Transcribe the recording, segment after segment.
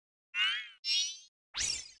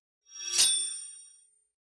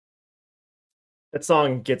That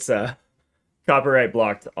song gets copyright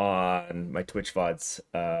blocked on my Twitch VODs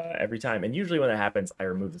every time. And usually when that happens, I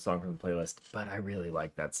remove the song from the playlist. But I really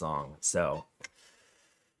like that song. So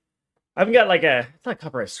I haven't got like it's not a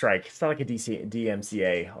copyright strike. It's not like a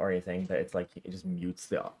DMCA or anything. But it's like, it just mutes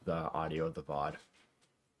the audio of the VOD.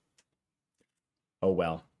 Oh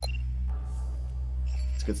well.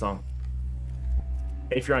 It's a good song.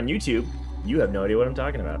 If you're on YouTube, you have no idea what I'm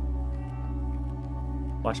talking about.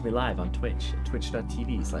 Watch me live on Twitch at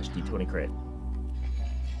twitch.tv/d20crit.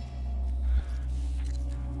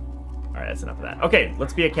 Alright, that's enough of that. Okay,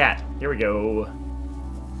 let's be a cat. Here we go.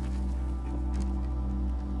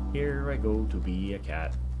 Here I go to be a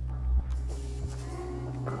cat.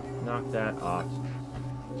 Knock that off.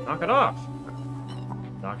 Knock it off!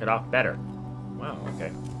 Knock it off better. Wow,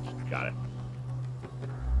 okay. Got it.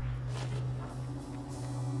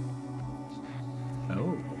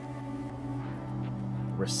 Oh.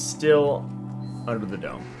 We're still under the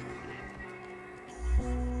dome.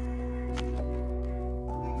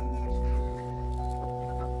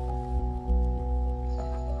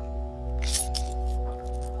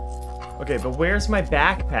 Okay, but where's my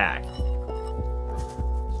backpack?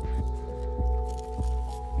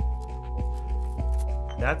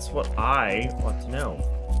 That's what I want to know.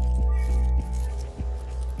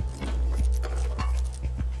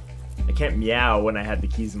 I can't meow when I had the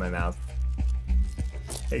keys in my mouth.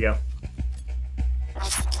 There you go.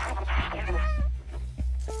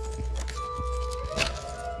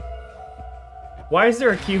 Why is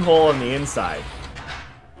there a keyhole on the inside?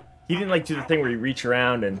 He didn't like do the thing where you reach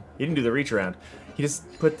around and... He didn't do the reach around. He just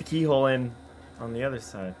put the keyhole in on the other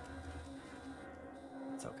side.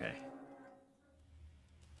 It's okay.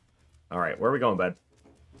 Alright, where are we going, bud?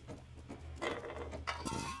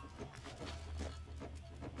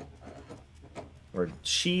 Or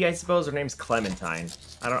she, I suppose. Her name's Clementine.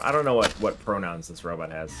 I don't know what pronouns this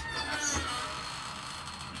robot has.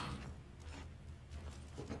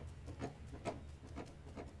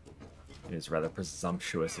 It is rather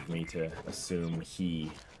presumptuous of me to assume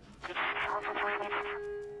he.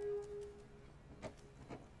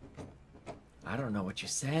 I don't know what you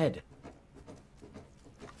said.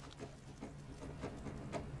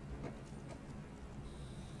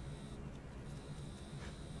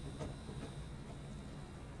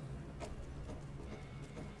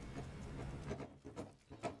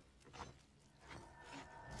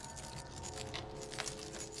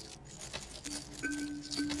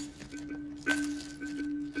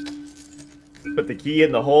 Put the key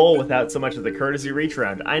in the hole without so much of the courtesy reach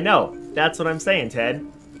around. I know. That's what I'm saying, Ted.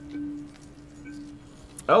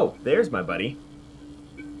 Oh, there's my buddy.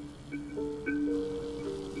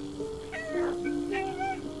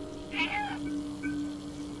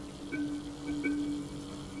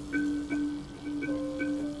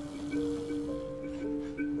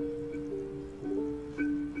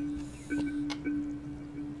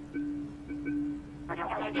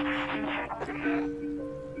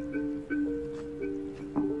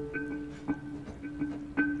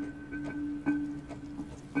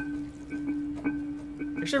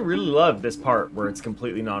 Actually, I really love this part where it's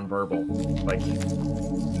completely nonverbal. Like,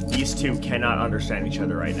 these two cannot understand each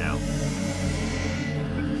other right now.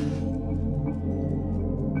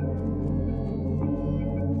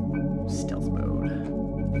 Stealth mode.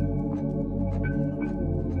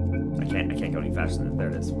 I can't go any faster than there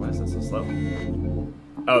it is. Why is that so slow?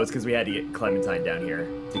 Oh, it's because we had to get Clementine down here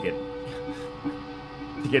to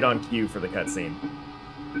get on cue for the cutscene.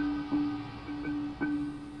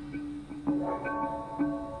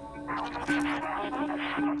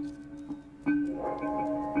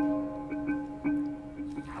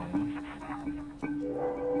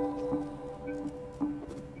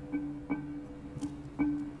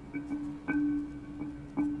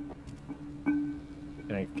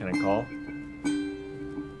 Can I call?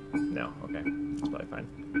 No, okay. That's probably fine.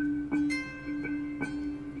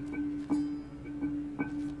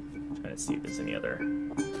 Trying to see if there's any other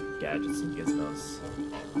gadgets and gizmos.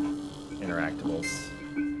 Interactables.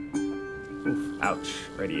 Oof, ouch.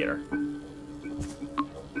 Radiator.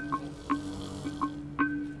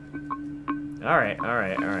 Alright,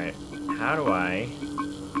 alright, alright. How do I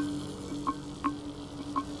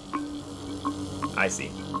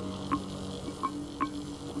see.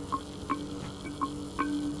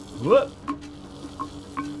 Whoop!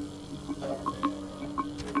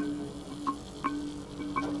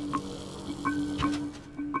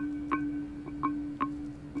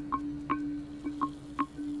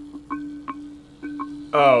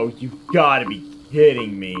 Oh, you gotta be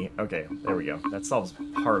kidding me. Okay, there we go. That solves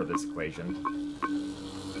part of this equation.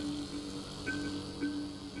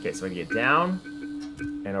 Okay, so I can get down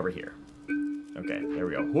and over here. Okay, there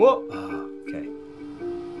we go. Whoa! Okay.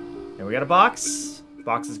 And we got a box.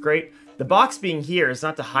 Box is great. The box being here is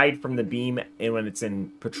not to hide from the beam and when it's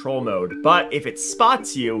in patrol mode, but if it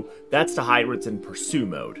spots you, that's to hide when it's in pursue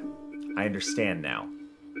mode. I understand now.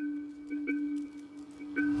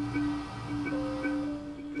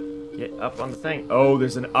 Get up on the thing. Oh,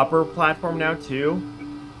 there's an upper platform now, too?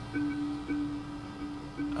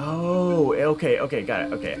 Oh, okay, okay, got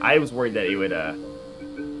it. Okay, I was worried that it would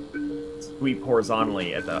sweep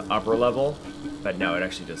horizontally at the upper level, but no, it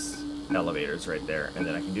actually just elevators right there, and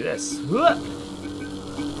then I can do this.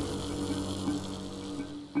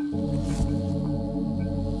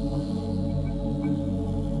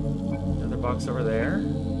 Another box over there.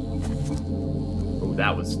 Oh,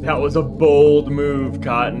 that was a bold move,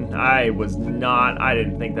 Cotton. I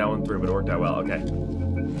didn't think that one through, but it worked out well. Okay.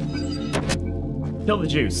 Kill the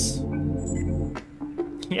juice.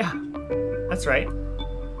 Yeah, that's right.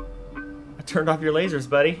 I turned off your lasers,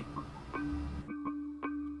 buddy.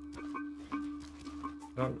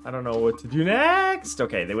 I don't know what to do next.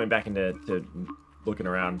 Okay, they went back into looking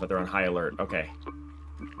around, but they're on high alert. Okay.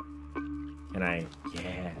 Can I?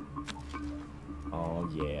 Yeah. Oh,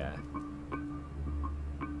 yeah.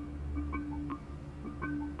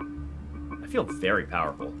 I feel very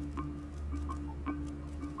powerful.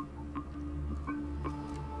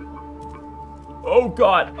 Oh,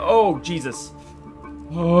 God. Oh, Jesus.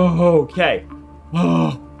 Oh, okay.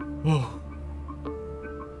 Oh.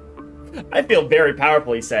 I feel very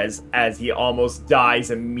powerful, he says, as he almost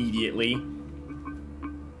dies immediately.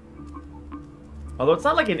 Although it's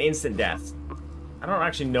not like an instant death. I don't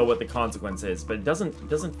actually know what the consequence is, but it doesn't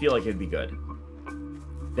feel like it'd be good.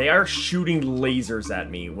 They are shooting lasers at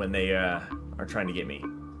me when they are trying to get me.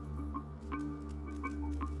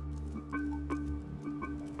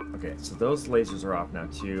 Okay, so those lasers are off now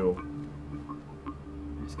too.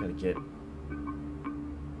 I just gotta get...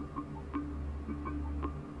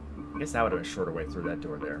 I guess that would have been a shorter way through that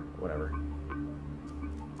door there. Whatever.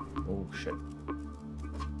 Oh, shit.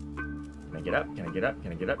 Can I get up? Can I get up?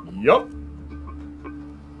 Can I get up? Yup!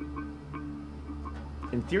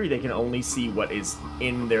 In theory, they can only see what is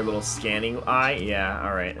in their little scanning eye. Yeah,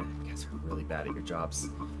 alright. You guys are really bad at your jobs.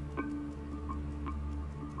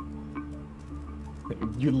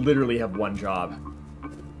 You literally have one job.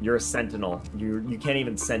 You're a sentinel. You can't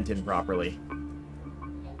even sentin properly.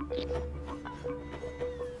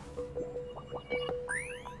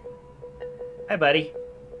 Hi, buddy.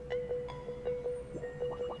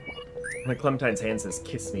 My Clementine's hand says,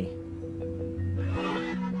 kiss me.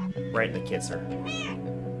 Right in the kisser.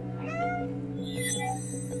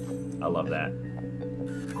 I love that.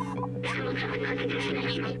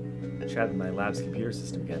 Chatted my lab's computer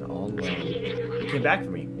system again, all alone. You came back for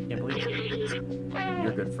me. Can't believe it.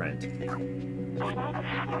 You're a good friend.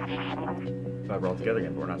 Glad we're all together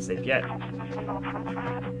again, but we're not safe yet.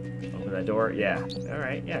 Open that door. Yeah.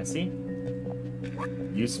 Alright, yeah, see?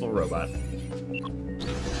 Useful robot.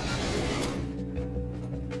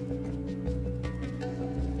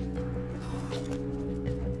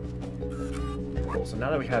 Cool, so now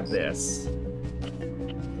that we have this,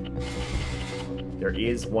 there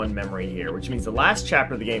is one memory here, which means the last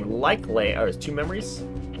chapter of the game likely... Oh, there's 2 memories?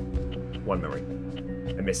 1 memory.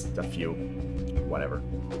 I missed a few. Whatever.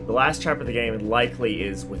 The last chapter of the game likely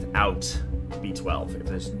is without B12, if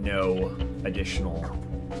there's no additional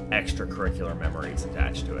extracurricular memories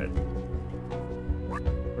attached to it.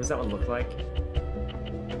 What does that one look like?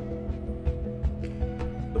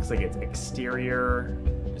 Looks like it's exterior.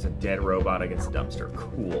 There's a dead robot against a dumpster.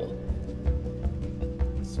 Cool.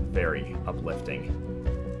 It's very uplifting.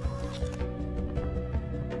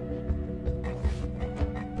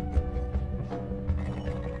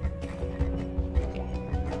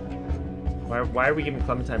 Why are we giving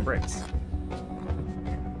Clementine bricks?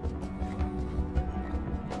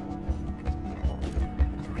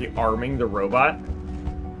 Are you arming the robot?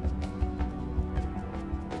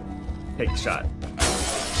 Take the shot.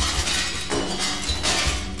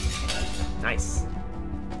 Nice.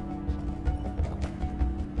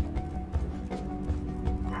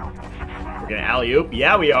 We're gonna alley-oop?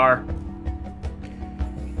 Yeah, we are.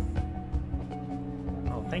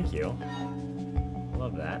 Oh, thank you.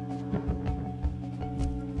 Love that.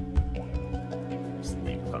 Just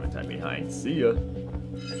leave Clementine behind. See ya.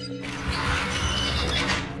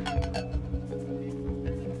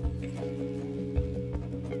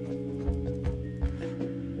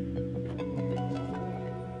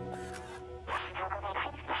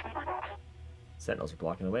 Sentinels are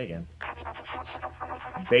blocking the way again.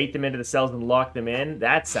 Bait them into the cells and lock them in?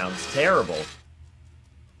 That sounds terrible.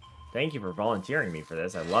 Thank you for volunteering me for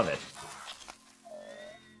this. I love it.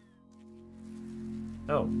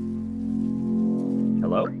 Oh.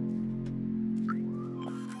 Hello?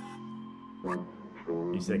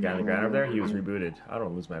 You see that guy on the ground over there? He was rebooted. I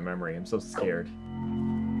don't lose my memory. I'm so scared.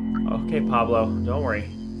 Okay, Pablo. Don't worry.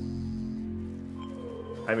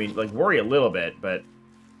 I mean, like, worry a little bit, but...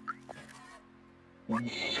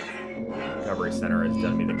 Recovery Center has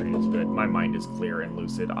done me the greatest good. My mind is clear and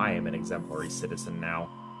lucid. I am an exemplary citizen now.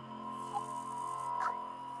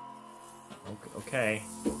 Okay.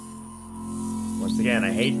 Once again,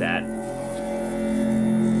 I hate that.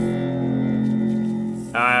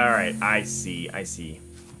 Alright, I see. I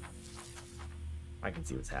can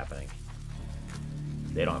see what's happening.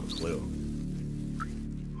 They don't have a clue.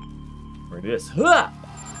 We're gonna do this. Huh!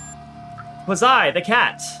 Was I the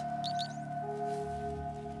cat?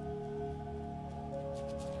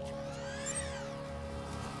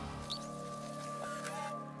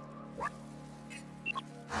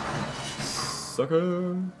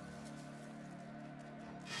 Sucker.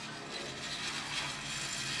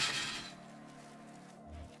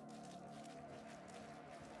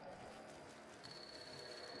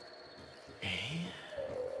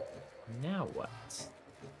 Now what?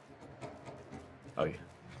 Oh yeah,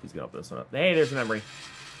 he's gonna open this one up. Hey, there's a memory.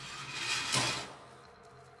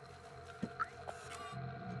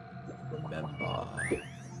 Remember.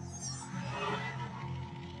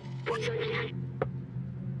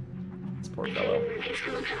 This poor fellow.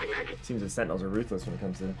 Seems the Sentinels are ruthless when it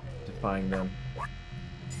comes to defying them.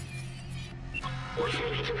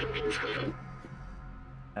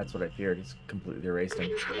 That's what I feared. He's completely erased him.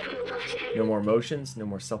 No more emotions, no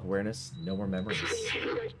more self-awareness, no more memories.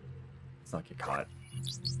 Let's not get caught.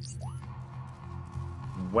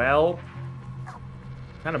 Well,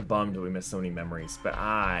 kind of bummed that we missed so many memories, but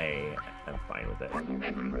I am fine with it.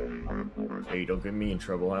 Hey, don't get me in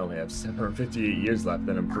trouble. I only have 758 years left,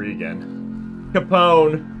 then I'm free again.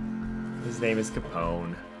 Capone! His name is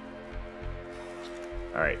Capone.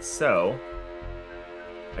 Alright, so...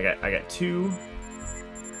 I got two...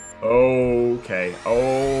 Okay.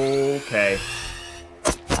 Okay.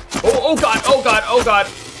 Oh god! Oh god! Oh god!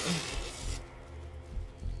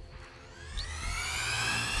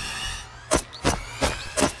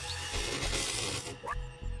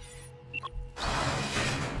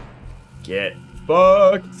 Get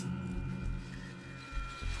fucked!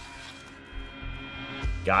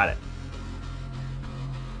 Got it.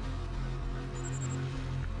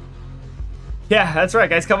 Yeah, that's right,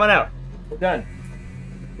 guys. Come on out. We're done.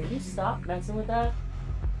 Will you stop messing with that?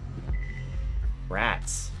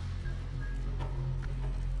 Rats.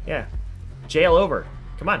 Yeah. Jail over.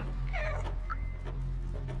 Come on.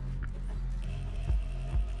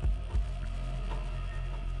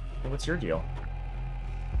 What's your deal?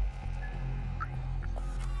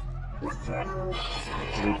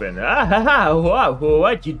 Lupin. Ah, wow,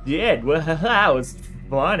 what you did? Well, that was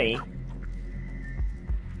funny.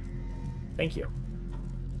 Thank you.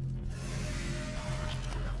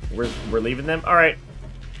 We're leaving them? Alright.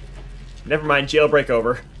 Never mind, jailbreak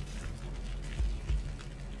over.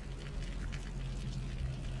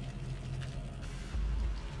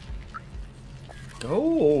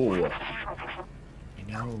 Go!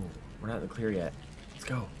 I know. We're not in the clear yet. Let's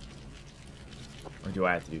go. Or do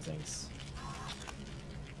I have to do things?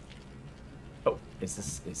 Oh, is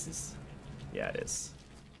this... Yeah, it is.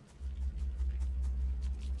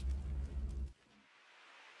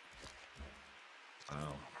 Wow.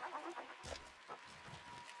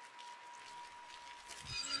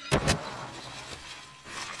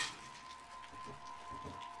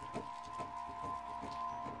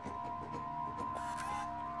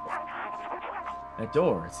 That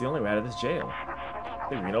door, it's the only way out of this jail. I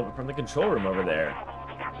think we can open from the control room over there.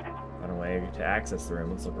 Find a way to access the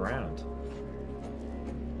room. Let's look around.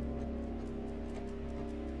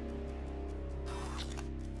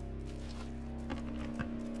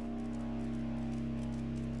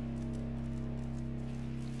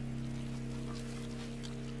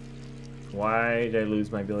 Why did I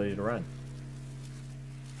lose my ability to run?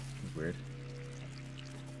 That's weird.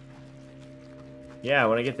 Yeah,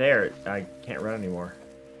 when I get there, I can't run anymore.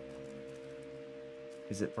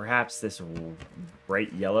 Is it perhaps this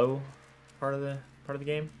bright yellow part of the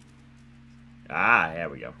game? Ah, there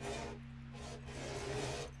we go.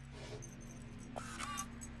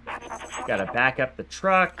 Gotta back up the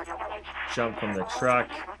truck, jump from the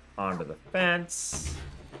truck onto the fence.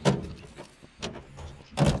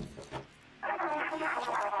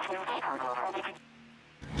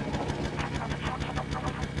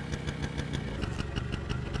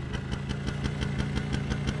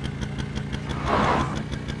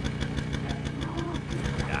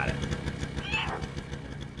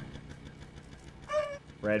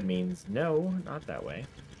 Red means no, not that way.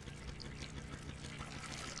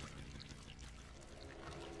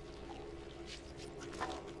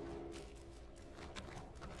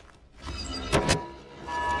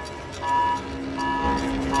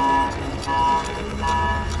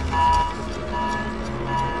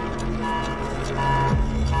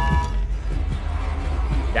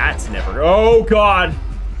 That's never... Oh, God!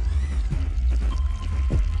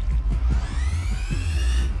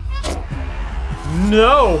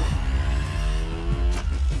 No!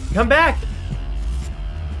 Come back!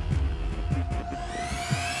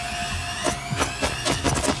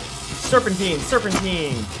 Serpentine!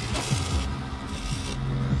 Serpentine!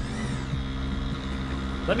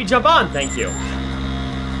 Let me jump on, thank you.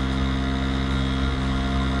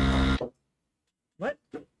 What?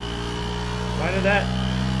 Why did that...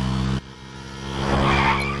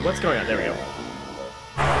 What's going on? There we go.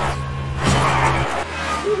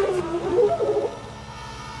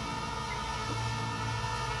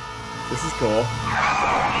 This is cool.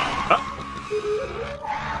 Oh.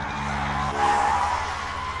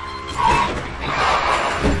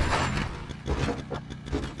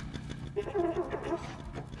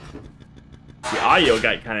 The audio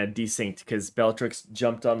got kind of desynced because Bellatrix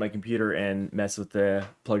jumped on my computer and messed with the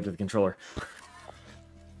plug to the controller.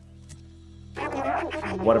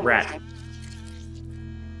 What a brat.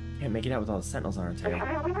 Can't make it out with all the sentinels on our tail.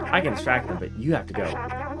 I can distract them, but you have to go.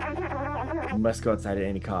 You must go outside at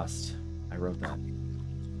any cost. I wrote that.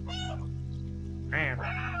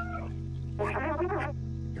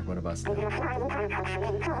 You're one of us now.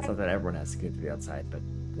 It's not that everyone has to go to the outside, but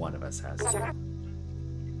one of us has to.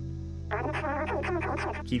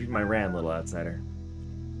 Keeping my ram, little outsider.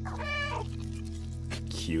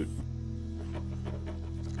 Cute.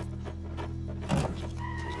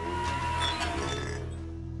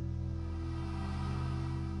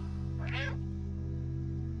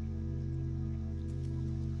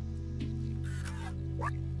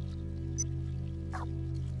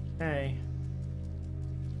 Hey.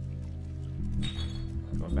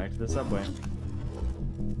 Going back to the subway.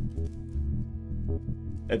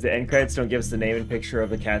 If the end credits don't give us the name and picture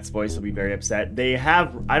of the cat's voice, I'll be very upset. They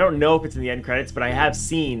have, I don't know if it's in the end credits, but I have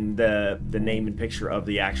seen the name and picture of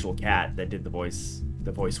the actual cat that did the voice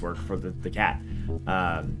work for the cat.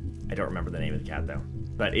 I don't remember the name of the cat though.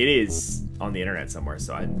 But it is on the internet somewhere,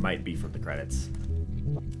 so it might be from the credits.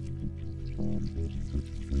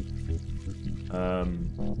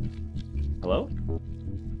 Hello?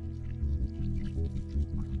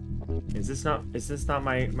 Is this not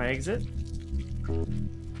my exit?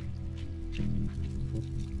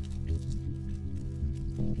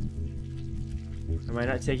 Am I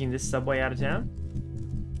not taking this subway out of town?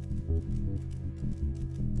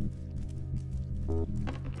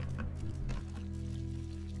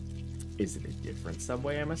 Is it a different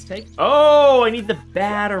subway I must take? Oh, I need the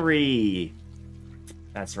battery!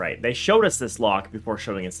 That's right. They showed us this lock before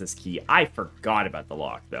showing us this key. I forgot about the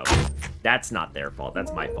lock, though. That's not their fault.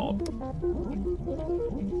 That's my fault.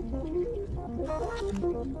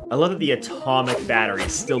 I love that the atomic battery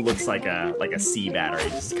still looks like a C battery.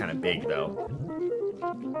 Just kind of big, though.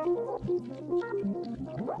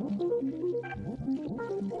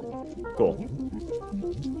 Cool.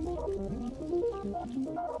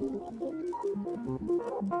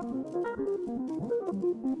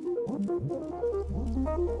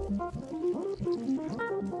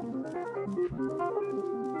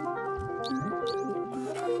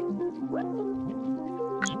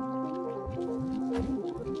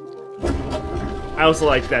 I also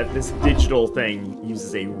like that this digital thing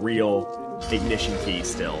uses a real ignition key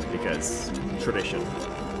still, because tradition.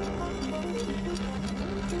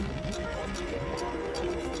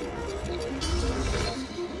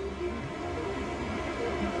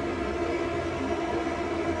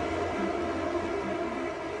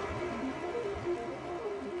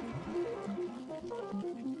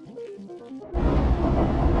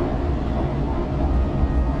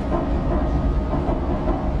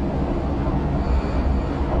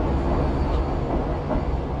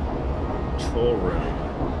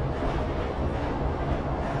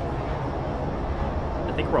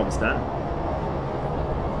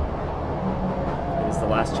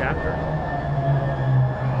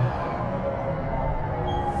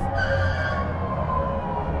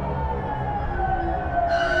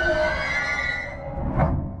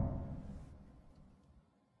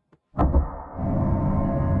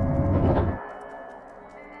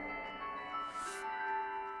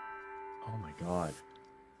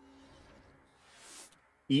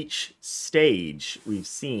 Each stage we've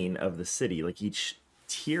seen of the city, like each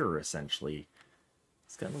tier essentially,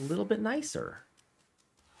 it's gotten a little bit nicer.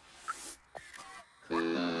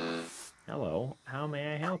 Hello, how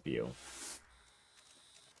may I help you?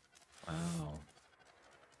 Wow.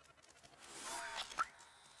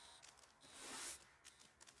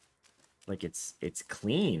 Like it's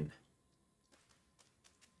clean.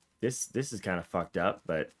 This is kind of fucked up,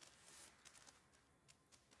 but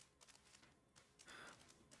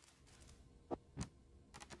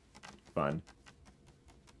fun.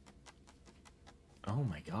 Oh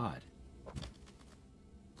my god.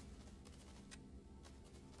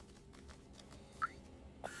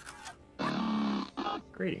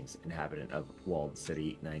 Greetings, inhabitant of Walled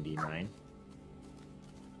City 99.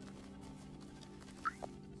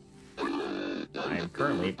 I am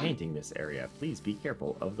currently painting this area. Please be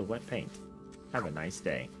careful of the wet paint. Have a nice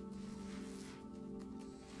day.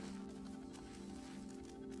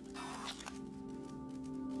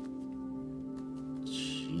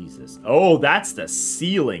 Jesus. Oh, that's the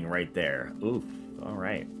ceiling right there. Oof. All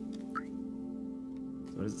right.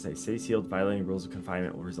 So what does it say? City sealed, violating rules of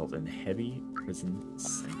confinement will result in heavy prison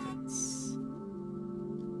sentence.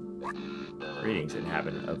 Greetings,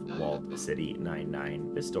 inhabitant of Walled City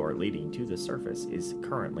 99. This door leading to the surface is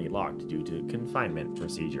currently locked due to confinement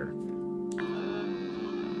procedure.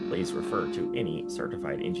 Please refer to any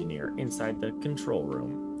certified engineer inside the control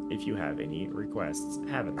room. If you have any requests,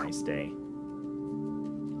 have a nice day.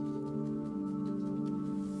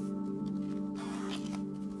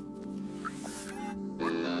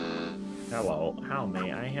 Hello, how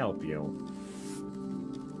may I help you?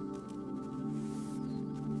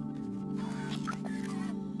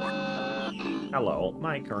 Hello,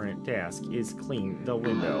 my current task is clean the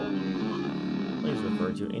window. Please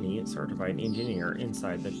refer to any certified engineer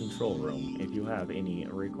inside the control room if you have any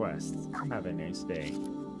requests. Have a nice day.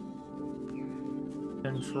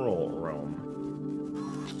 Control room.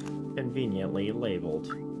 Conveniently labeled.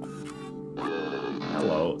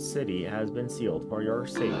 Hello, city has been sealed for your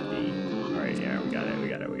safety. Alright, yeah, we got it,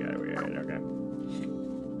 okay.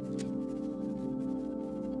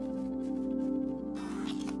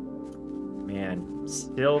 Man,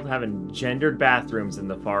 still having gendered bathrooms in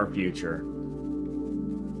the far future.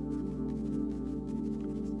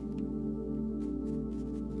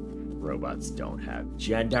 Robots don't have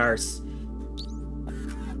genders.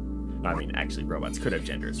 I mean, actually, robots could have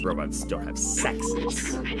genders. Robots don't have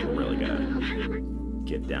sexes. We're really gonna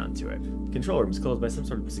get down to it. Control room is closed by some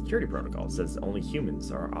sort of security protocol. It says only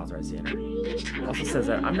humans are authorized to enter. It also says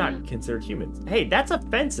that I'm not considered human. Hey, that's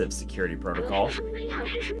offensive, security protocol.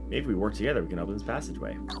 Maybe if we work together, we can open this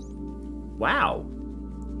passageway. Wow.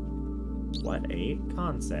 What a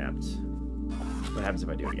concept. What happens if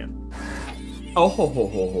I do it again? Oh ho ho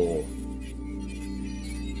ho ho.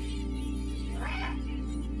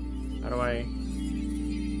 How do I...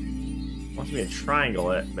 wants me to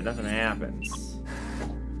triangle it, but nothing happens.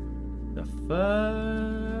 The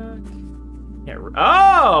fuck?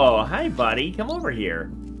 Oh! Hi, buddy. Come over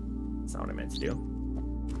here. That's not what I meant to do.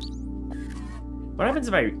 What happens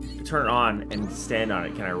if I turn it on and stand on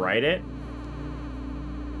it? Can I write it?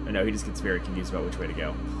 Oh, no, he just gets very confused about which way to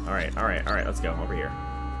go. Alright, let's go. Over here.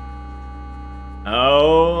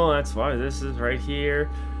 Oh, that's why this is right here.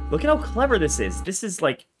 Look at how clever this is. This is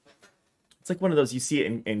like... it's like one of those, you see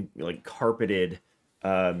it in like carpeted,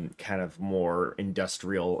 kind of more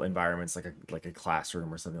industrial environments, like a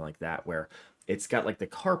classroom or something like that, where it's got like the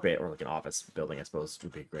carpet, or like an office building, I suppose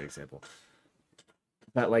would be a great example.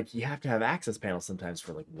 But like you have to have access panels sometimes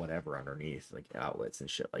for like whatever underneath, like outlets and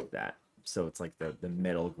shit like that. So it's like the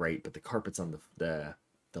metal grate, but the carpet's on the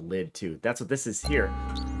lid too. That's what this is here.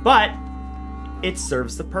 But it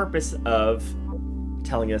serves the purpose of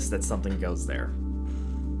telling us that something goes there.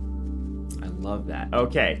 I love that.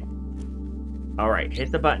 Okay. All right,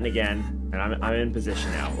 hit the button again, and I'm in position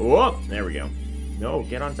now. Whoop! There we go. No,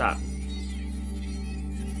 get on top.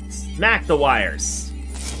 Smack the wires.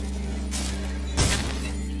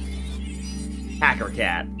 Hacker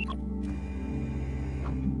cat.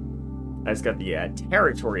 I just got the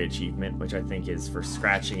territory achievement, which I think is for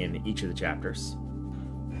scratching in each of the chapters.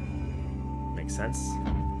 Makes sense.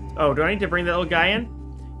 Oh, do I need to bring that little guy in?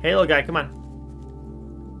 Hey, little guy, come on.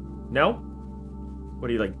 No? What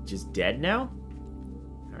are you, like, just dead now?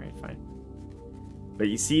 Alright, fine. But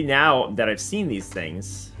you see, now that I've seen these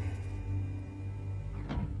things,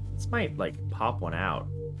 this might, like, pop one out.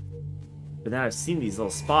 But now I've seen these little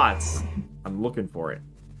spots, I'm looking for it.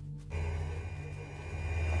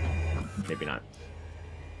 Maybe not.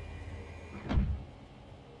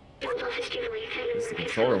 This is the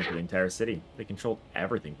control room for the entire city. They controlled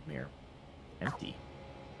everything from here. Empty.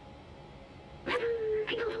 I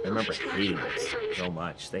remember hating this so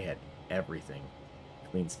much. They had everything.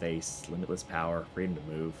 Clean space, limitless power, freedom to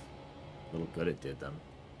move. Little good it did them.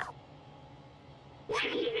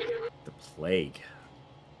 The plague.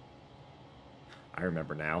 I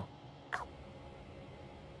remember now.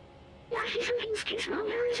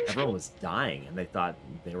 Everyone was dying, and they thought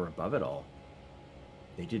they were above it all.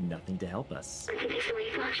 They did nothing to help us. I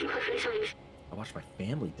watched my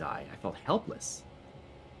family die. I felt helpless.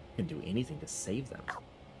 I couldn't do anything to save them.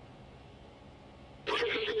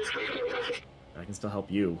 I can still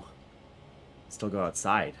help you. Still go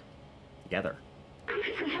outside. Together.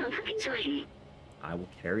 I will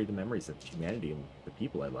carry the memories of humanity and the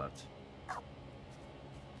people I loved.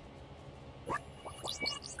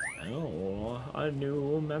 Oh, a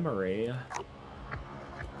new memory.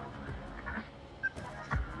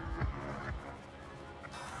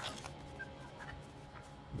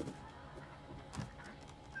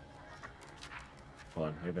 Hold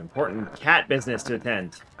on, we have important cat business to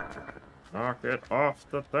attend. Knock it off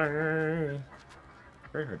the thing.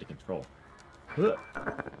 Very hard to control.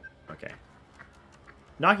 Okay.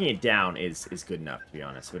 Knocking it down is good enough, to be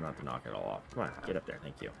honest. We don't have to knock it all off. Come on, get up there.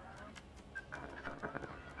 Thank you.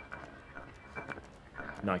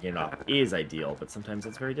 Knocking it off is ideal, but sometimes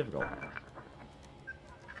it's very difficult.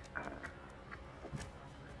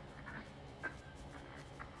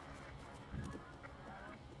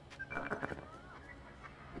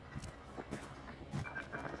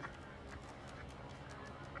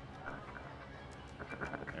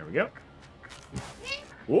 There we go.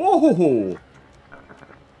 Whoa!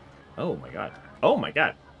 Oh my god. Oh my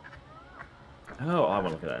god. Oh, I want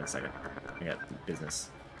to look at that in a second. I got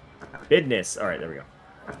business. Business. All right, there we go.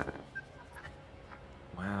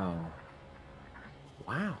 Wow.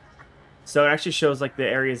 Wow. So it actually shows like the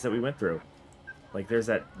areas that we went through. Like there's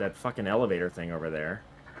that fucking elevator thing over there.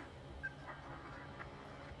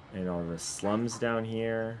 And all the slums down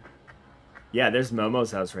here. Yeah, there's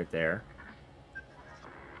Momo's house right there.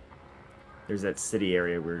 There's that city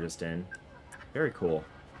area we were just in. Very cool.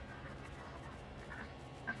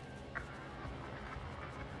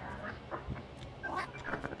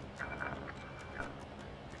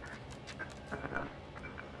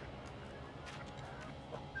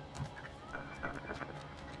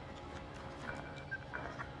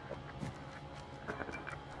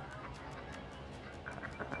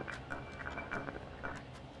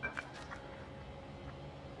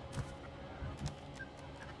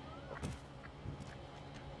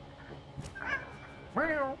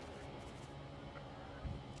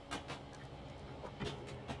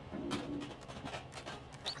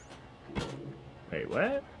 Wait,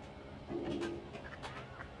 what?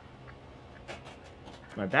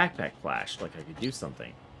 My backpack flashed like I could do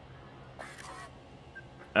something.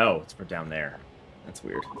 Oh, it's for down there. That's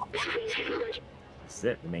weird. This is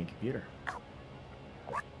it, the main computer.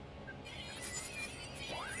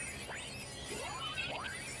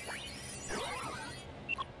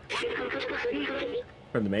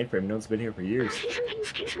 From the mainframe, no one's been here for years.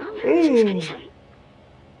 Oh.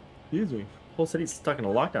 Excuse me. Whole city's stuck in a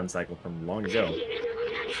lockdown cycle from long ago.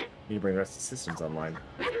 Need to bring the rest of the systems online.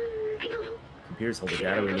 Computers hold the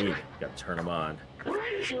data we need. Gotta turn them on.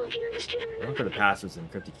 Look for the passwords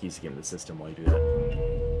and encrypted keys to get into the system while you do that.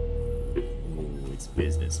 Ooh, it's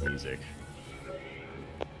business music.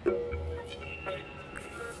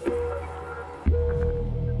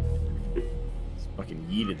 Just fucking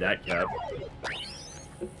yeeted that cup.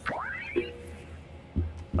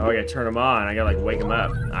 Oh, I gotta turn them on. I gotta, like, wake them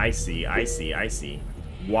up. I see, I see, I see.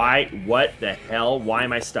 Why? What the hell? Why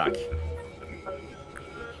am I stuck?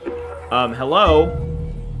 Hello?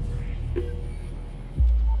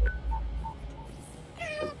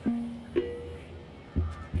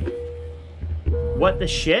 What the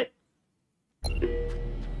shit?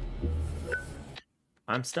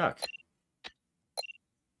 I'm stuck.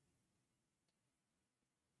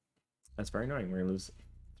 That's very annoying. We're gonna lose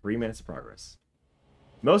 3 minutes of progress.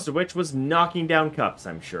 Most of which was knocking down cups,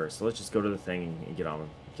 I'm sure. So let's just go to the thing and get on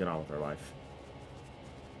with our life.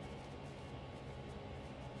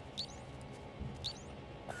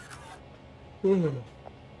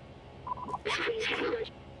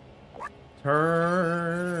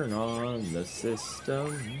 Turn on the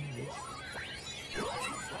system.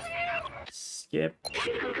 Skip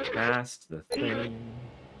past the thing.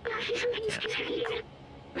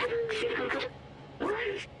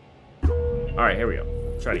 Alright, here we go.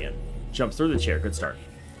 Try it again. Jump through the chair. Good start.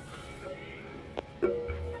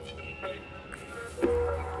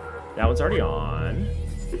 That one's already on.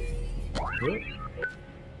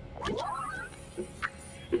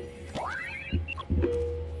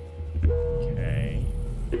 Okay.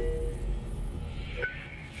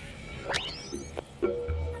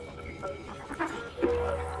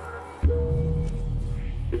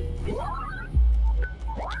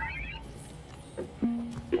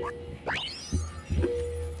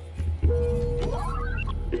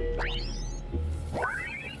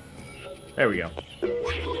 There we go.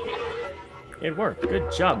 It worked.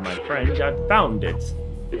 Good job, my friend. I found it.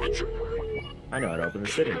 I know how to open the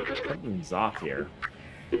city. Something's off here.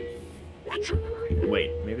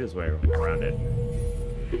 Wait, maybe there's a way around it.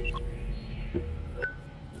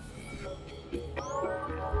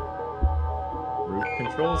 Roof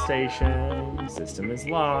control station. System is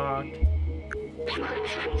locked.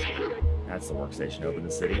 That's the workstation to open the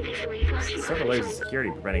city. Several layers of security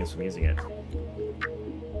preventing us from using it.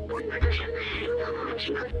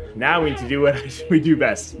 Now we need to do what we do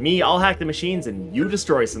best. Me, I'll hack the machines and you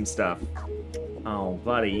destroy some stuff. Oh,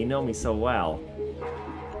 buddy, you know me so well.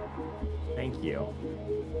 Thank you.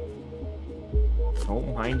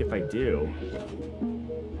 Don't mind if I do.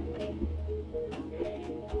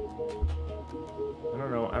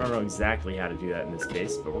 I don't know exactly how to do that in this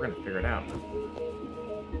case, but we're gonna figure it out.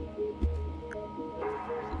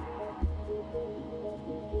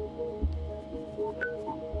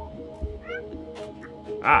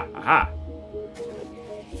 Ah, aha.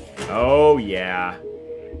 Oh, yeah.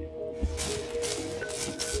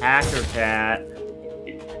 Hacker cat.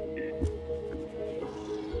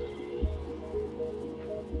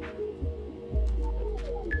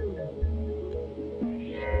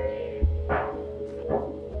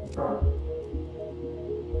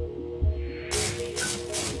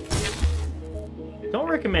 Don't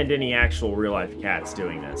recommend any actual real-life cats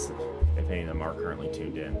doing this, if any of them are currently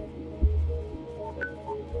tuned in.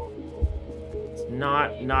 It's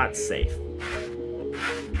not safe.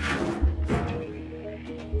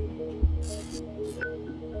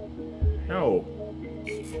 No.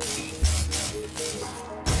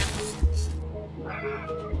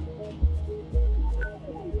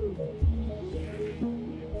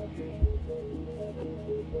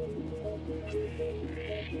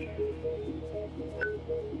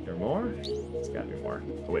 There more? There's gotta be more.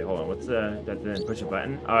 Oh, wait, hold on. What's that? Then push a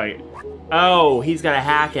button. All right. Oh, he's gotta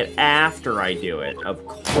hack it after I do it. Of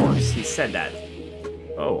course, he said that.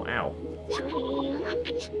 Oh, ow.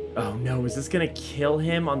 Oh no, is this gonna kill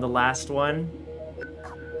him on the last one?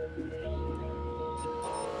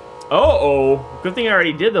 Uh-oh. Good thing I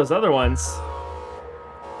already did those other ones.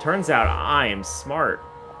 Turns out I am smart.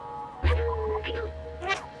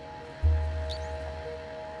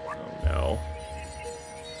 Oh no.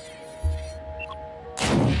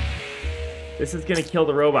 This is gonna kill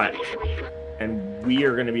the robot. And we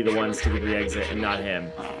are gonna be the ones to get the exit and not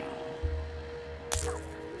him.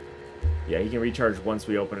 Yeah, he can recharge once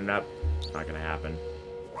we open it up. Not gonna happen.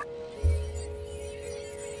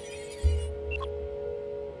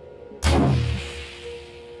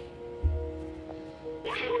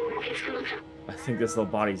 I think this little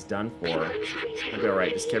body's done for. I'll be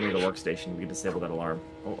alright, just carry me to the workstation. We can disable that alarm.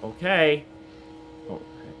 Oh, okay. Oh,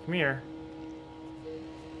 come here.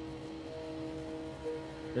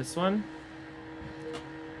 This one?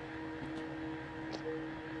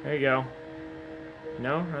 There you go.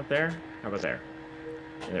 No, not there? How about there?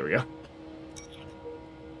 Yeah, there we go.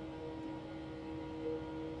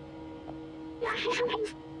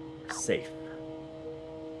 Safe.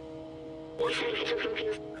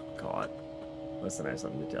 God. Listen, I have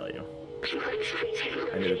something to tell you.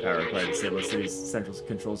 I knew the power required to disable the city's central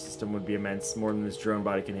control system would be immense, more than this drone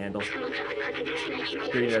body can handle.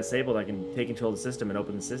 Getting that disabled, I can take control of the system and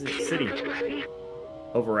open the city.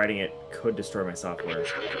 Overriding it could destroy my software.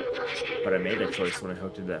 But I made that choice when I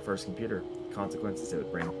hooked into that first computer. Consequences it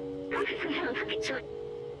would bring.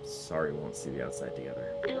 Sorry we won't see the outside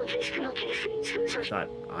together. I thought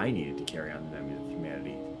I needed to carry on the memory of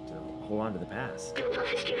humanity, to hold on to the past.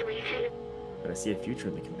 But I see a future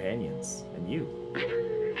in the companions, and you.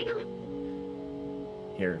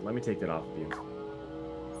 Here, let me take that off of you.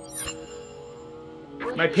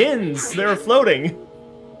 My pins! They're floating!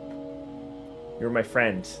 You're my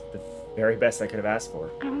friend. The very best I could have asked for.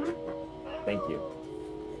 Thank you.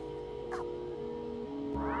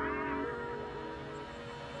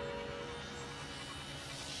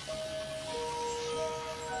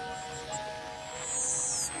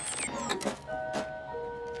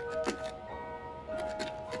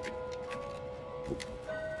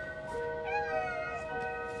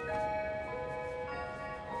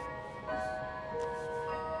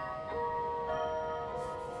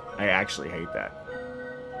 I actually hate that.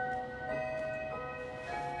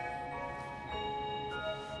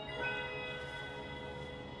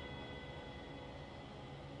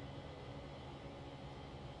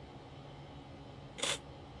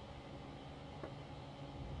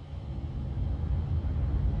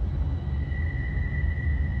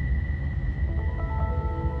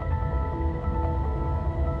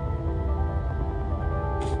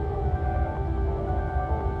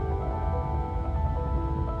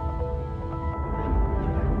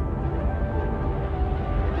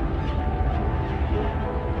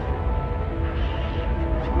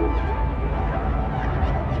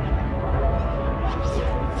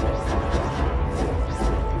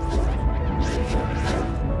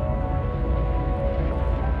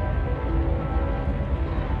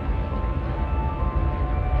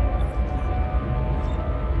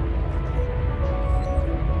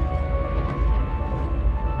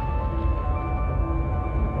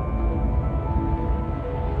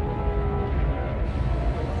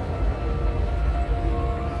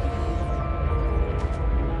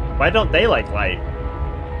 Why don't they like light?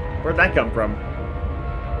 Where'd that come from?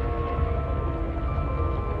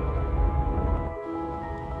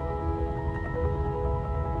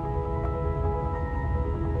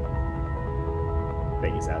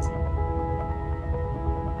 Thank you, Sassy.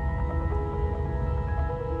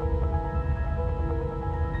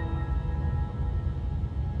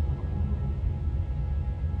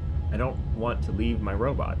 I don't want to leave my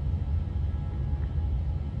robot.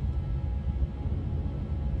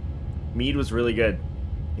 Mead was really good.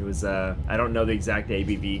 It was, I don't know the exact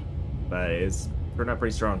ABV, but it's turned out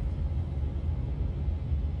pretty strong.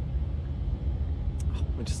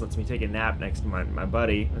 Oh, it just lets me take a nap next to my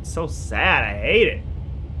buddy. It's so sad. I hate it.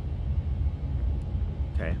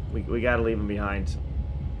 Okay, we gotta leave him behind.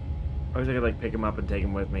 I wish I could, like, pick him up and take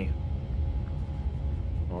him with me.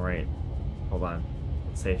 Alright. Hold on.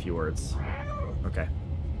 Let's say a few words. Okay.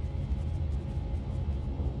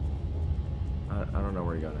 I don't know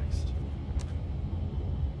where to go next.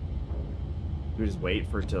 Do we just wait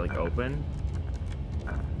for it to, like, open?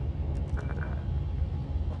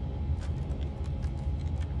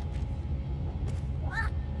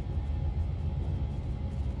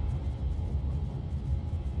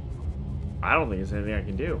 I don't think there's anything I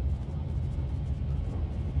can do.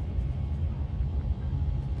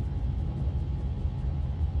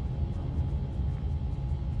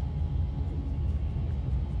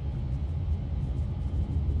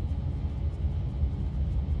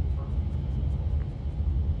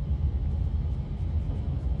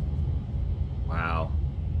 Wow.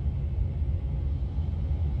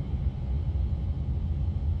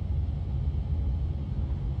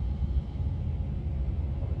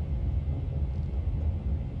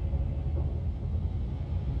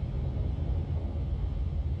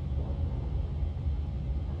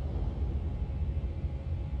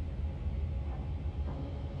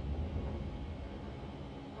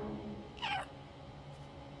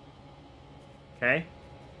 Okay.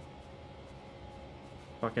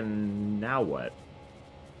 Fucking now what?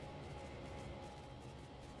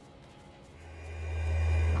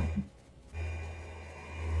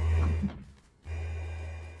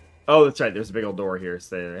 Oh, that's right. There's a big old door here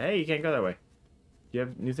saying, hey, you can't go that way. Do you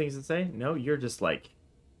have new things to say? No, you're just like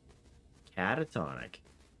catatonic.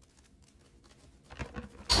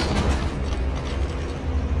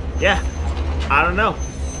 Yeah. I don't know.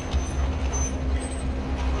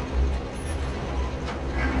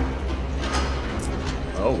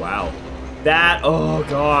 Oh, wow. That, oh,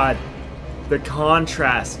 God. The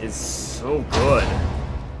contrast is so good.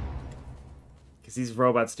 Because these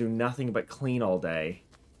robots do nothing but clean all day.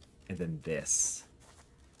 And then this.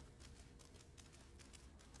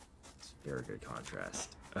 It's very good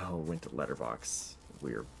contrast. Oh, went to letterbox.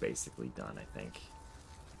 We're basically done, I think.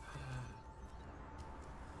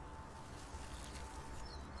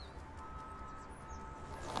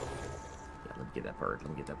 Yeah, let me get that bird.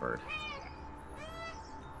 Let me get that bird.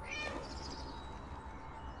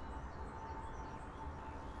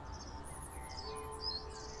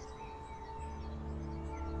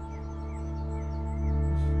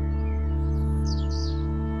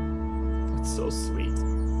 So sweet.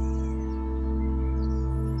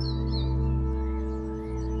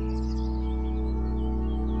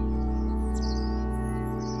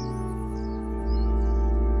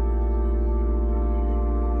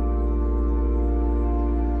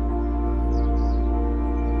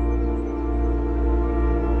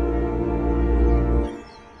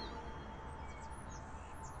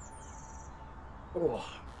 Oh.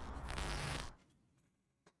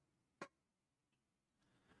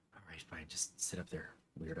 Alright, fine. Just sit up there,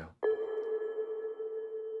 weirdo.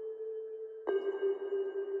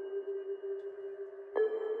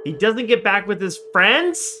 He doesn't get back with his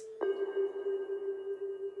friends?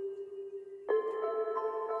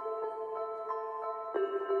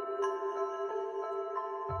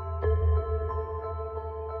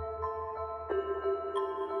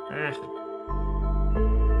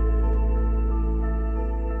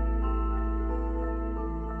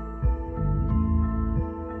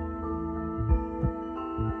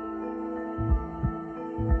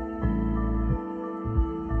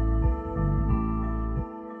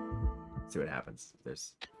 See what happens.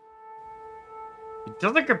 There's... He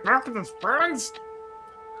doesn't get back with his friends?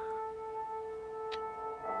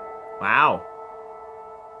 Wow.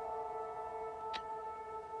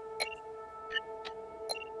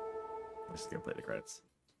 I'm just gonna play the credits.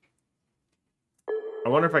 I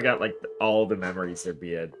wonder if I got, like, all the memories, there'd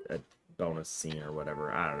be a bonus scene or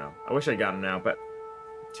whatever. I don't know. I wish I got them now, but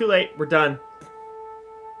too late. We're done.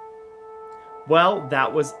 Well,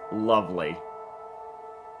 that was lovely. I...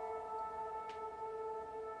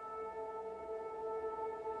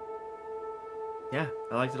 Yeah,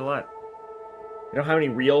 I liked it a lot. I don't have any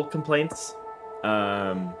real complaints.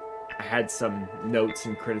 I had some notes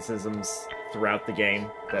and criticisms throughout the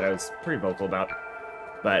game that I was pretty vocal about,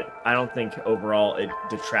 but I don't think overall it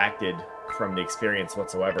detracted from the experience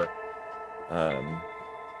whatsoever.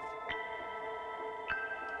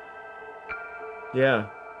 Yeah.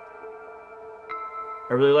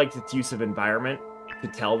 I really liked its use of environment to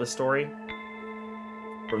tell the story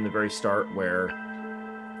from the very start, where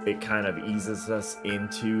it kind of eases us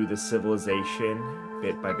into the civilization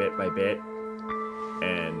bit by bit by bit,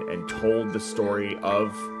 and told the story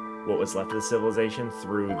of what was left of the civilization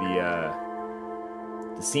through the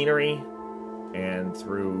scenery and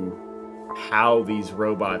through how these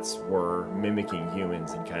robots were mimicking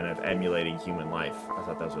humans and kind of emulating human life. I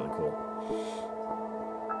thought that was really cool.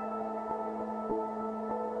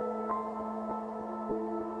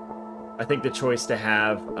 I think the choice to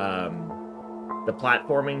have the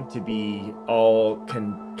platforming to be all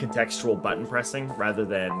contextual button pressing rather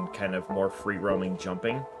than kind of more free roaming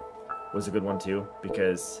jumping was a good one too,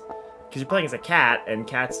 because you're playing as a cat, and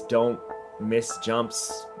cats don't miss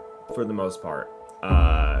jumps for the most part,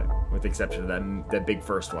 with the exception of that big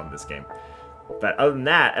first one of this game. But other than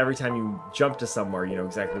that, every time you jump to somewhere, you know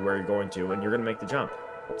exactly where you're going to, and you're going to make the jump.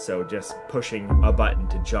 So just pushing a button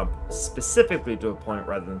to jump specifically to a point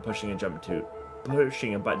rather than pushing a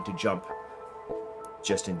button to jump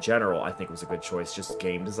just in general, I think was a good choice, just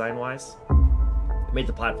game design wise. It made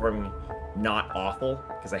the platforming not awful,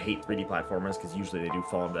 because I hate 3D platformers, because usually they do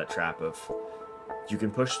fall into that trap of you can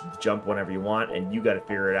push the jump whenever you want, and you got to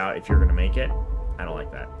figure it out if you're going to make it. I don't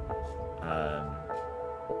like that.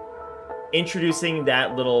 Introducing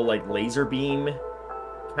that little like laser beam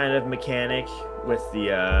kind of mechanic with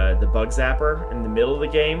the bug zapper in the middle of the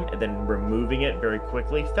game and then removing it very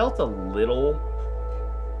quickly felt a little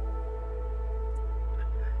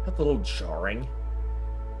jarring,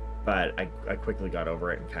 but I quickly got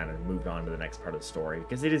over it and kind of moved on to the next part of the story,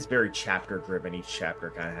 because it is very chapter driven. Each chapter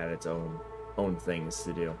kind of had its own things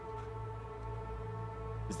to do.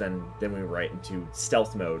 Because then we were right into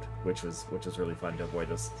stealth mode, which was really fun to avoid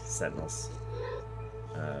those sentinels.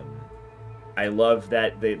 I love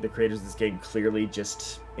that the creators of this game clearly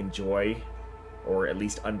just enjoy, or at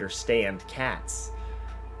least understand, cats.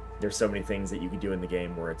 There's so many things that you can do in the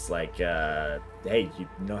game where it's like, hey, you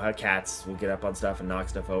know how cats will get up on stuff and knock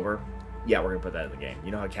stuff over? Yeah, we're going to put that in the game.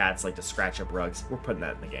 You know how cats like to scratch up rugs? We're putting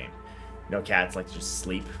that in the game. You know cats like to just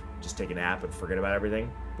sleep, just take a nap and forget about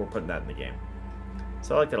everything? We're putting that in the game.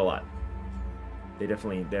 So I liked it a lot. They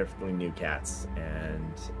definitely knew cats,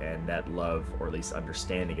 and that love, or at least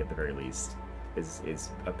understanding at the very least,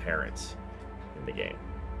 is apparent in the game.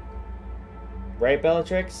 Right,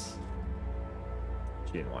 Bellatrix?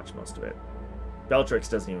 She didn't watch most of it. Bellatrix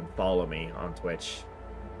doesn't even follow me on Twitch.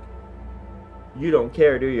 You don't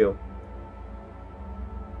care, do you?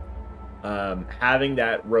 Having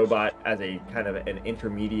that robot as a kind of an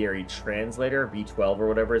intermediary translator, V12 or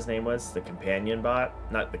whatever his name was, the companion bot,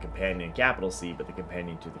 not the companion capital C, but the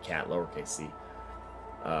companion to the cat lowercase c.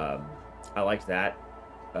 I liked that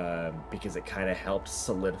because it kind of helped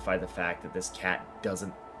solidify the fact that this cat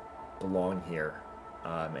doesn't belong here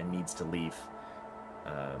and needs to leave.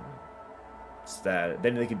 So that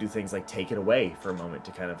then they can do things like take it away for a moment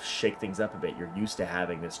to kind of shake things up a bit. You're used to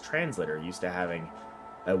having this translator, used to having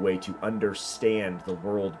a way to understand the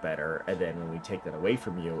world better, and then when we take that away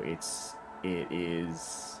from you, it's a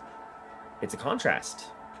contrast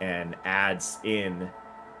and adds in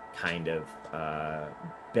kind of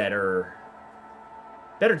better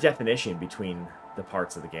definition between the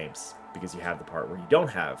parts of the games, because you have the part where you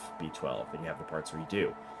don't have B12 and you have the parts where you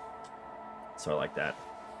do. So I like that.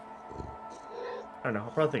 I don't know,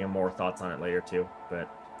 I'll probably think of more thoughts on it later too, but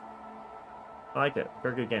I liked it.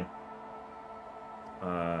 Very good game.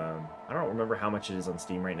 I don't remember how much it is on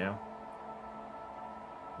Steam right now.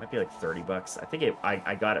 It might be like 30 bucks. I think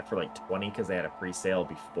I got it for like 20 because they had a pre-sale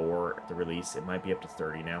before the release. It might be up to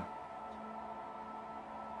 30 now.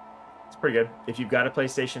 It's pretty good. If you've got a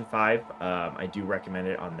PlayStation 5, I do recommend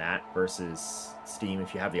it on that versus Steam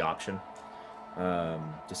if you have the option.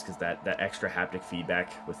 Just because that extra haptic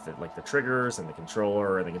feedback with the triggers and the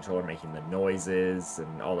controller making the noises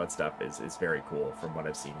and all that stuff is very cool from what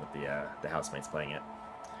I've seen with the housemates playing it.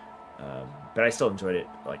 But I still enjoyed it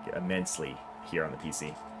like immensely here on the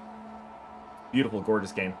PC. Beautiful,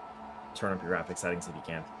 gorgeous game. Turn up your graphics settings if you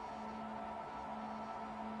can.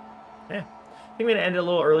 Yeah, I think I'm gonna end it a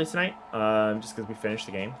little early tonight, just because we finished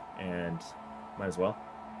the game and might as well.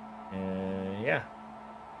 And yeah.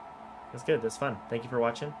 That's good. That's fun. Thank you for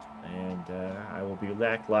watching, and I will be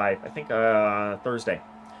back live, I think, Thursday,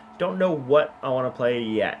 don't know what I want to play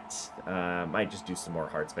yet. Might just do some more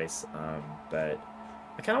Hard Space, but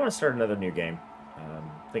I kind of want to start another new game.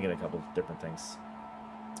 Thinking a couple different things.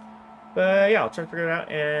 But yeah, I'll try to figure it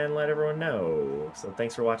out and let everyone know. So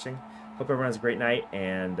thanks for watching. Hope everyone has a great night,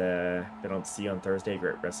 and if I don't see you on Thursday,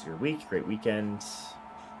 great rest of your week, great weekend.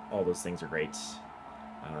 All those things are great.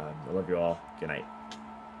 I love you all. Good night.